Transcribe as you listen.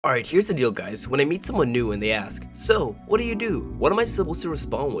Alright, here's the deal guys. When I meet someone new and they ask, "So, what do you do?" What am I supposed to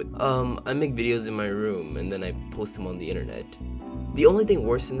respond with? I make videos in my room and then I post them on the internet. The only thing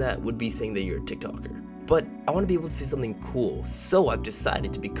worse than that would be saying that you're a TikToker. But I want to be able to say something cool, so I've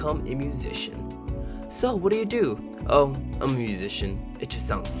decided to become a musician. So, what do you do? Oh, I'm a musician. It just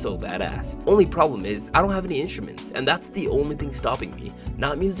sounds so badass. Only problem is, I don't have any instruments, and that's the only thing stopping me.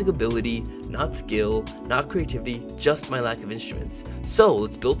 Not music ability, not skill, not creativity, just my lack of instruments. So,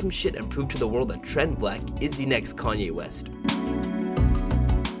 let's build some shit and prove to the world that Trent Black is the next Kanye West.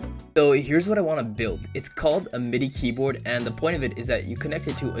 So here's what I want to build. It's called a MIDI keyboard, and the point of it is that you connect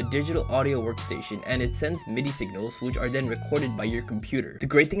it to a digital audio workstation and it sends MIDI signals which are then recorded by your computer. The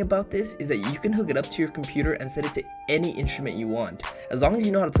great thing about this is that you can hook it up to your computer and set it to any instrument you want. As long as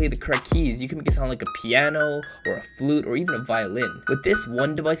you know how to play the correct keys, you can make it sound like a piano or a flute or even a violin. With this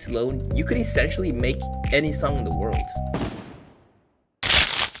one device alone, you could essentially make any song in the world.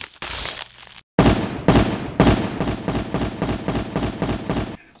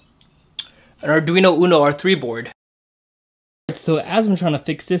 An Arduino Uno R3 board. So as I'm trying to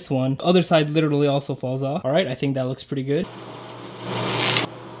fix this one, the other side literally also falls off. Alright, I think that looks pretty good.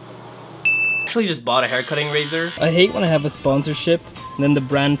 Actually just bought a hair cutting razor. I hate when I have a sponsorship and then the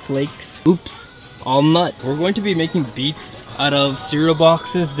brand flakes. Oops, all nut. We're going to be making beats out of cereal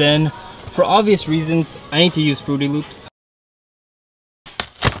boxes, then for obvious reasons, I need to use Fruity Loops.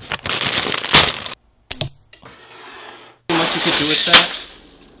 Much you could do with that.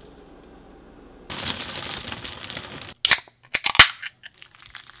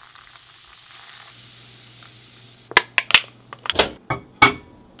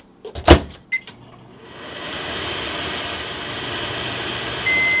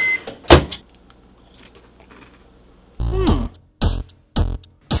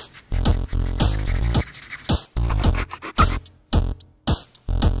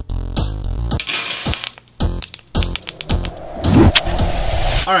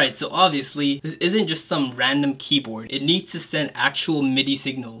 Alright, so obviously, this isn't just some random keyboard. It needs to send actual MIDI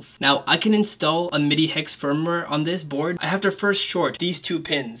signals. Now, I can install a MIDI hex firmware on this board. I have to first short these two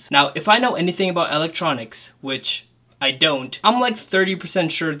pins. Now, if I know anything about electronics, which I don't, I'm like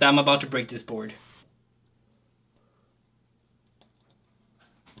 30% sure that I'm about to break this board.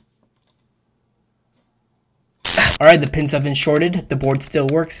 Alright, the pins have been shorted, the board still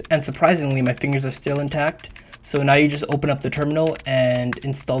works, and surprisingly, my fingers are still intact. So now you just open up the terminal and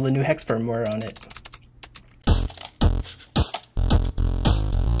install the new hex firmware on it.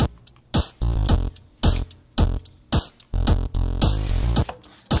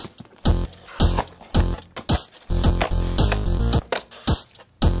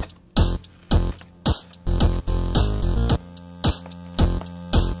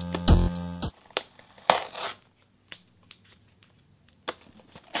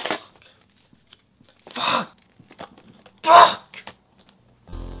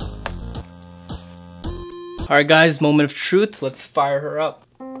 Alright guys, moment of truth, let's fire her up.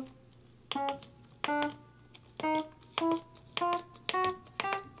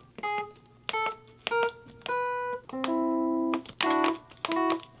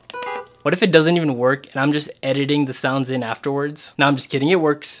 What if it doesn't even work and I'm just editing the sounds in afterwards? No, I'm just kidding, it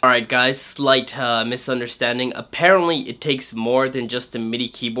works. Alright guys, slight misunderstanding. Apparently it takes more than just a MIDI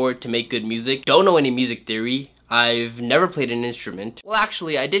keyboard to make good music. Don't know any music theory. I've never played an instrument. Well,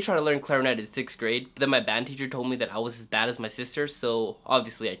 actually, I did try to learn clarinet in 6th grade, but then my band teacher told me that I was as bad as my sister, so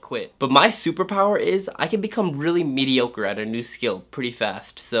obviously I quit. But my superpower is I can become really mediocre at a new skill pretty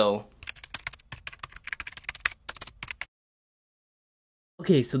fast, so...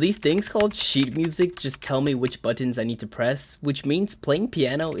 Okay, so these things called sheet music just tell me which buttons I need to press, which means playing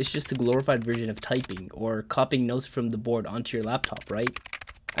piano is just a glorified version of typing, or copying notes from the board onto your laptop, right?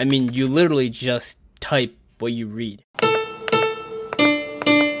 I mean, you literally just type what you read.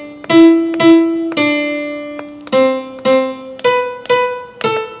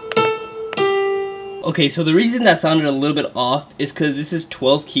 Okay, so the reason that sounded a little bit off is because this is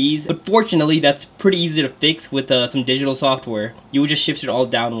 12 keys, but fortunately that's pretty easy to fix with some digital software. You would just shift it all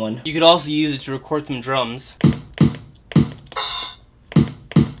down one. You could also use it to record some drums.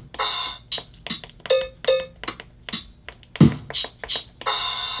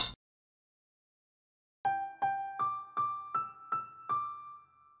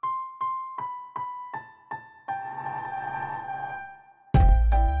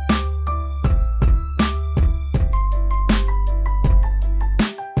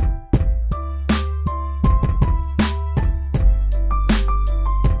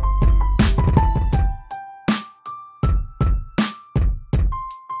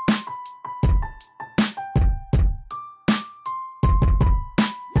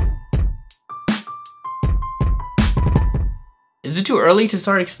 Is it too early to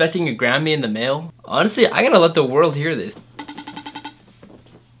start expecting a Grammy in the mail? Honestly, I gotta let the world hear this.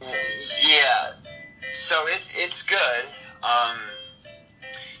 Yeah, so it's good.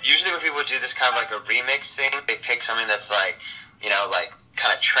 Usually when people do this kind of like a remix thing, they pick something that's like, you know, like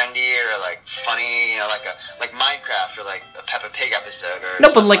kind of trendy or like funny, you know, like Minecraft or like a Peppa Pig episode or no,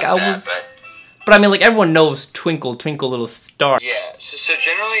 but like I was. But I mean, like, everyone knows Twinkle, Twinkle, Little Star. Yeah, so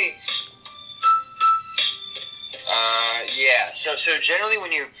generally, so generally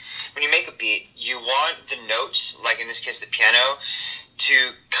when you make a beat, you want the notes, like in this case the piano, to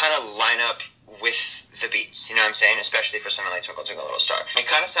kind of line up with the beats, you know what I'm saying? Especially for something like Twinkle, Twinkle, Little Star. It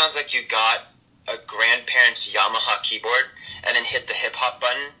kind of sounds like you got a grandparent's Yamaha keyboard and then hit the hip-hop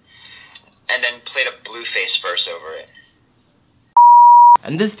button and then played a Blueface verse over it.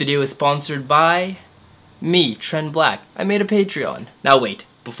 And this video is sponsored by me, Trent Black. I made a Patreon. Now wait,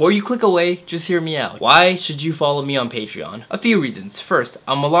 before you click away, just hear me out. Why should you follow me on Patreon? A few reasons. First,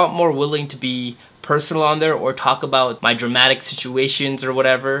 I'm a lot more willing to be personal on there or talk about my dramatic situations or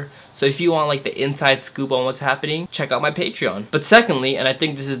whatever. So if you want like the inside scoop on what's happening, check out my Patreon. But secondly, and I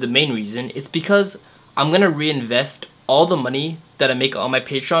think this is the main reason, it's because I'm gonna reinvest all the money that I make on my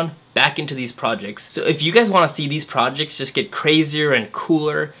Patreon back into these projects. So if you guys want to see these projects just get crazier and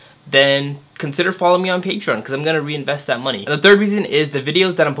cooler, then consider following me on Patreon because I'm going to reinvest that money. And the third reason is the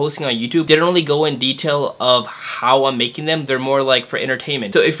videos that I'm posting on YouTube, they don't really go in detail of how I'm making them. They're more like for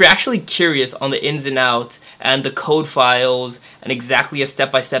entertainment. So if you're actually curious on the ins and outs and the code files and exactly a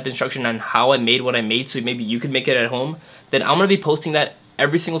step-by-step instruction on how I made what I made so maybe you can make it at home, then I'm going to be posting that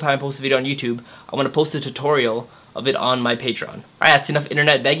every single time I post a video on YouTube. I'm going to post a tutorial of it on my Patreon. Alright, that's enough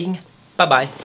internet begging. Bye-bye.